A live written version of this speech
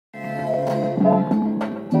Hey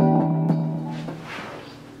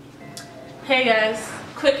guys,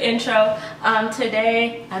 quick intro.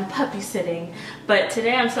 Today I'm puppy sitting, but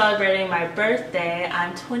today I'm celebrating my birthday.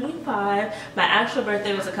 I'm 25. My actual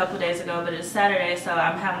birthday was a couple days ago, but it's Saturday, so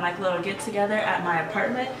I'm having like a little get together at my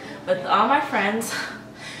apartment with all my friends.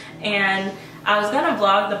 And I was gonna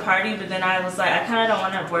vlog the party, but then I was like, I kind of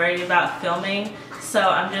don't want to worry about filming, so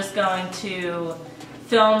I'm just going to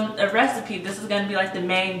film a recipe. This is gonna be like the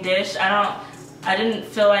main dish. I didn't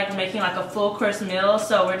feel like making like a full course meal,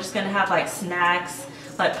 so we're just gonna have like snacks,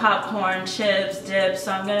 like popcorn, chips, dips.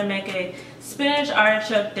 So I'm gonna make a spinach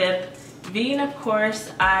artichoke dip, vegan of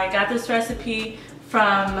course. I got this recipe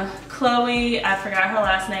from Chloe. I forgot her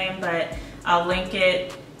last name, but I'll link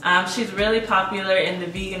it. She's really popular in the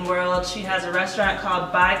vegan world. She has a restaurant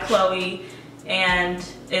called By Chloe, and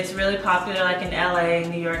it's really popular like in LA,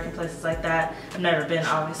 New York, and places like that. I've never been,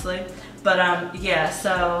 obviously, but yeah,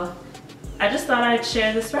 so I just thought I'd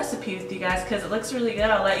share this recipe with you guys because it looks really good.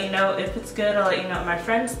 I'll let you know if it's good. I'll let you know what my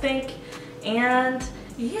friends think. And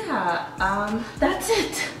yeah, that's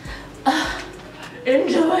it.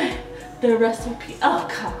 Enjoy the recipe. Oh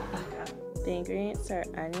God. The ingredients are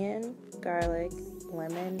onion, garlic,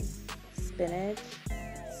 lemon, spinach,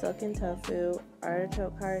 silken tofu,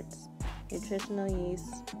 artichoke hearts, nutritional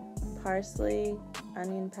yeast, parsley,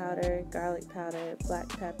 onion powder, garlic powder, black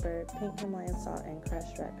pepper, pink Himalayan salt, and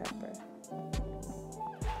crushed red pepper.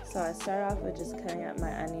 So I start off with just cutting up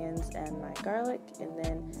my onions and my garlic, and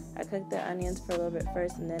then I cook the onions for a little bit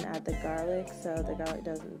first and then add the garlic so the garlic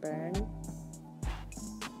doesn't burn.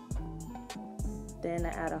 Then I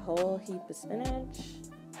add a whole heap of spinach.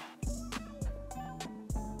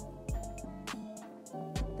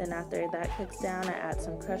 Then after that cooks down, I add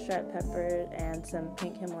some crushed red pepper and some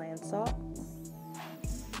pink Himalayan salt.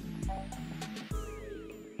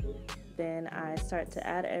 Then I start to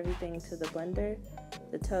add everything to the blender,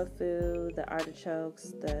 the tofu, the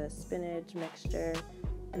artichokes, the spinach mixture,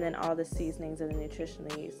 and then all the seasonings and the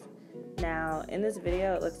nutritional yeast. Now, in this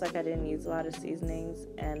video, it looks like I didn't use a lot of seasonings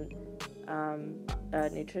and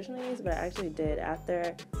nutritional yeast, but I actually did.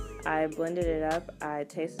 After I blended it up, I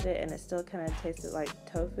tasted it, and it still kind of tasted like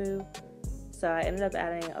tofu. So I ended up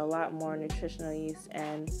adding a lot more nutritional yeast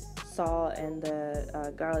and salt and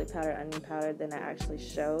the garlic powder, onion powder than I actually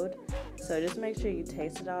showed. So just make sure you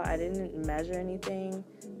taste it all. I didn't measure anything.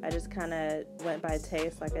 I just kind of went by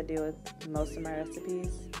taste like I do with most of my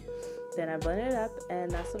recipes. Then I blended it up,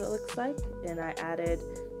 and that's what it looks like. And I added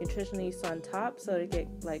nutritional yeast on top so to get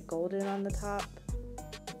like golden on the top.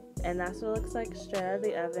 And that's what it looks like straight out of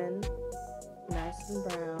the oven, nice and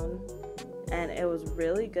brown. And it was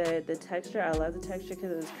really good. The texture, I love the texture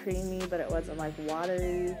because it was creamy, but it wasn't like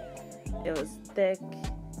watery. It was thick,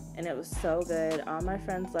 and it was so good. All my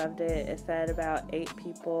friends loved it. It fed about 8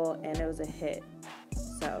 people, and it was a hit.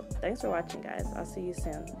 So thanks for watching, guys. I'll see you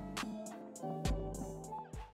soon.